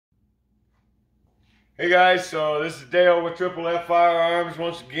Hey guys, so this is Dale with Triple F Firearms.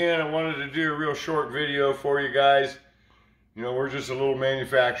 Once again, I wanted to do a real short video for you guys. You know, we're just a little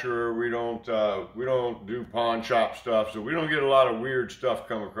manufacturer. We don't do pawn shop stuff, so we don't get a lot of weird stuff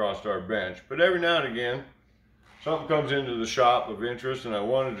come across our bench. But every now and again, something comes into the shop of interest, and I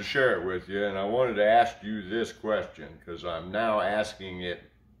wanted to share it with you. And I wanted to ask you this question because I'm now asking it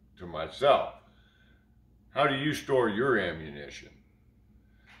to myself. How do you store your ammunition?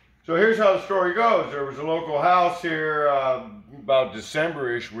 So here's how the story goes. There was a local house here about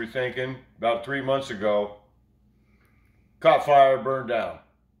December-ish, we're thinking, about 3 months ago. Caught fire, burned down.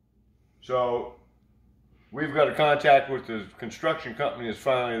 So we've got a contact with the construction company that's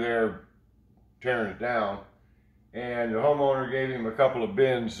finally there tearing it down. And the homeowner gave him a couple of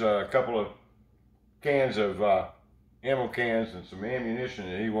bins, a couple of cans of ammo cans and some ammunition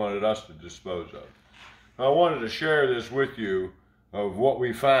that he wanted us to dispose of. I wanted to share this with you of what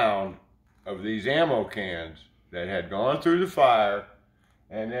we found of these ammo cans that had gone through the fire,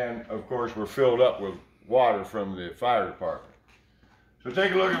 and then of course were filled up with water from the fire department. So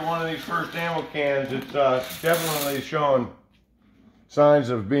take a look at one of these first ammo cans. It's definitely showing signs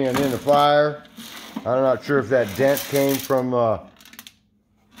of being in the fire. I'm not sure if that dent came from the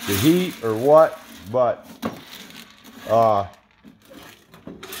heat or what, but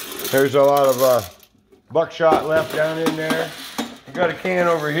there's a lot of buckshot left down in there. I got a can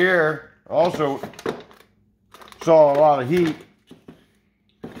over here, also saw a lot of heat.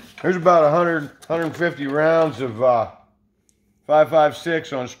 There's about 150 rounds of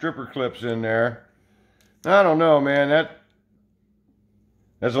 5.56 on stripper clips in there. I don't know, man,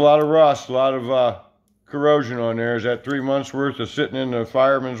 that's a lot of rust, a lot of corrosion on there. Is that 3 months worth of sitting in the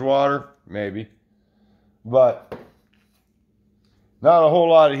fireman's water? Maybe. But not a whole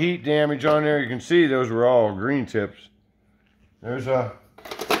lot of heat damage on there. You can see those were all green tips. There's a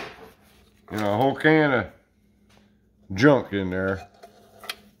whole can of junk in there.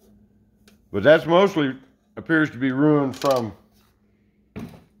 But that's mostly appears to be ruined from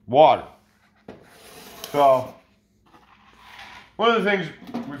water. So one of the things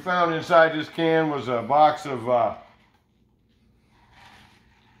we found inside this can was a box of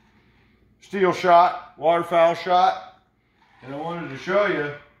steel shot, waterfowl shot. And I wanted to show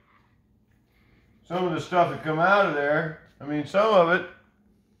you some of the stuff that come out of there. I mean, some of it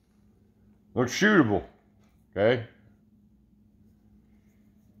looks shootable, okay?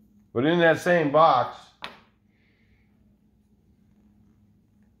 But in that same box,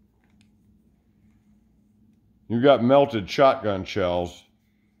 you've got melted shotgun shells,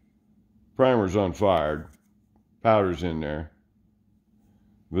 primers unfired, powders in there,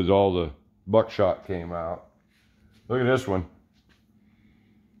 with all the buckshot came out. Look at this one.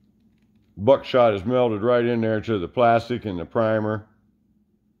 Buckshot is melted right in there to the plastic and the primer,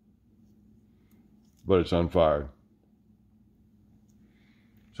 but it's unfired.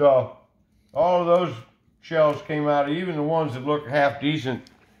 So all of those shells came out, even the ones that look half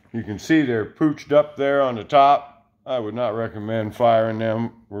decent. You can see they're pooched up there on the top. I would not recommend firing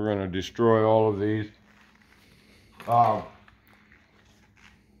them. We're going to destroy all of these.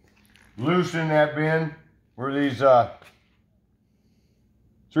 Loose in that bin were these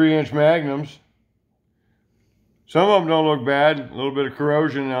 3-inch magnums. Some of them don't look bad. A little bit of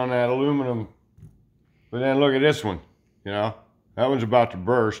corrosion on that aluminum. But then look at this one. You know, that one's about to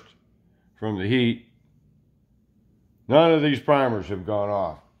burst from the heat. None of these primers have gone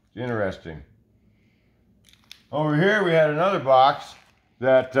off. It's interesting. Over here we had another box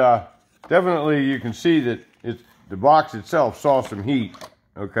that definitely you can see that the box itself saw some heat.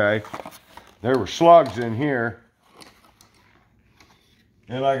 Okay, there were slugs in here.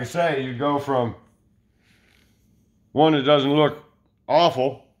 And like I say, you go from one that doesn't look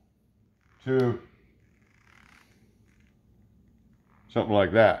awful to something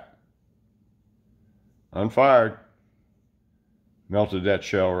like that. Unfired. Melted that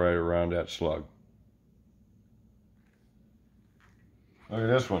shell right around that slug. Look at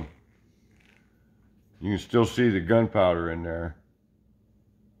this one. You can still see the gunpowder in there.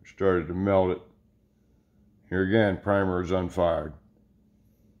 Started to melt it. Here again, primer is unfired.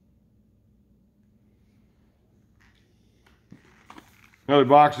 Another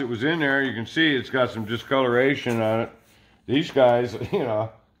box that was in there, you can see it's got some discoloration on it. These guys, you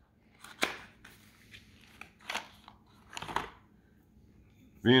know,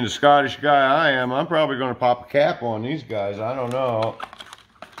 being the Scottish guy I am, I'm probably going to pop a cap on these guys. I don't know.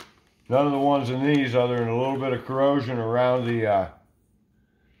 None of the ones in these, other than a little bit of corrosion around the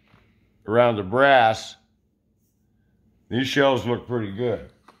brass. These shells look pretty good.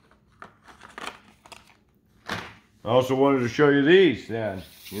 I also wanted to show you these then.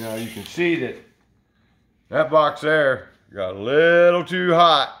 You know, you can see that That box there got a little too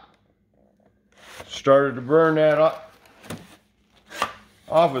hot. Started to burn that off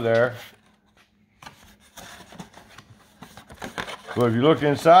of there. But if you look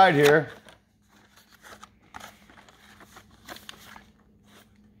inside here,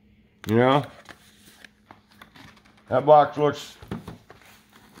 you know, that box looks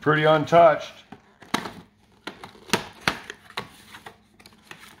pretty untouched.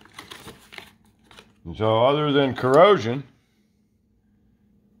 And so other than corrosion,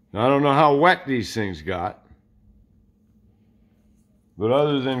 I don't know how wet these things got, but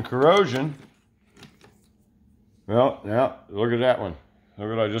other than corrosion, well, now look at that one. Look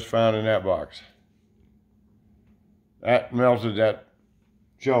what I just found in that box. That melted that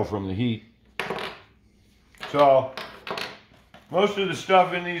shell from the heat. So most of the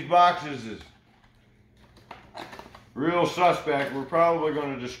stuff in these boxes is real suspect. We're probably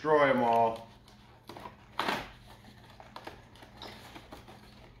going to destroy them all.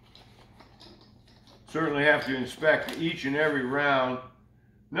 Certainly have to inspect each and every round.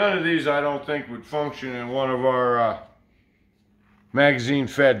 None of these I don't think would function in one of our magazine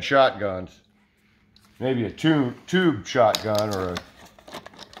fed shotguns. Maybe a tube shotgun or a...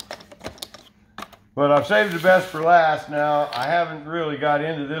 But I've saved the best for last now. I haven't really got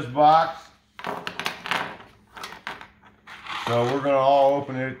into this box. So we're gonna all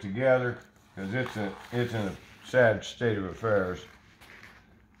open it together because it's in a sad state of affairs.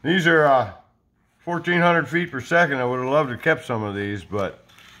 These are 1,400 feet per second. I would have loved to have kept some of these, but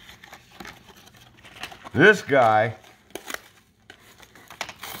this guy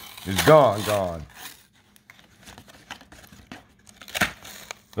is gone.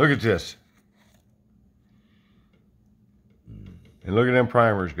 Look at this. And look at them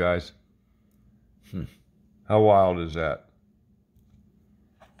primers, guys. How wild is that?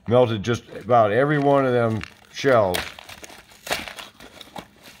 Melted just about every one of them shells.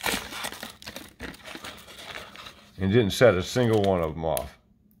 And didn't set a single one of them off.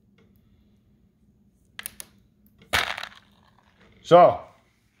 So,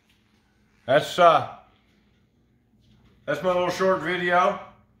 that's my little short video.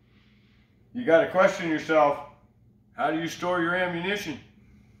 You got to question yourself, how do you store your ammunition?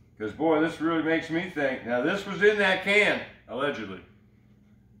 Because boy, this really makes me think. Now this was in that can, allegedly.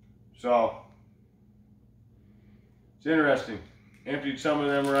 So, it's interesting. Emptied some of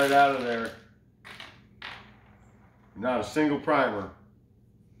them right out of there. Not a single primer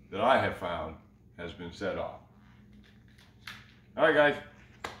that I have found has been set off. All right, guys.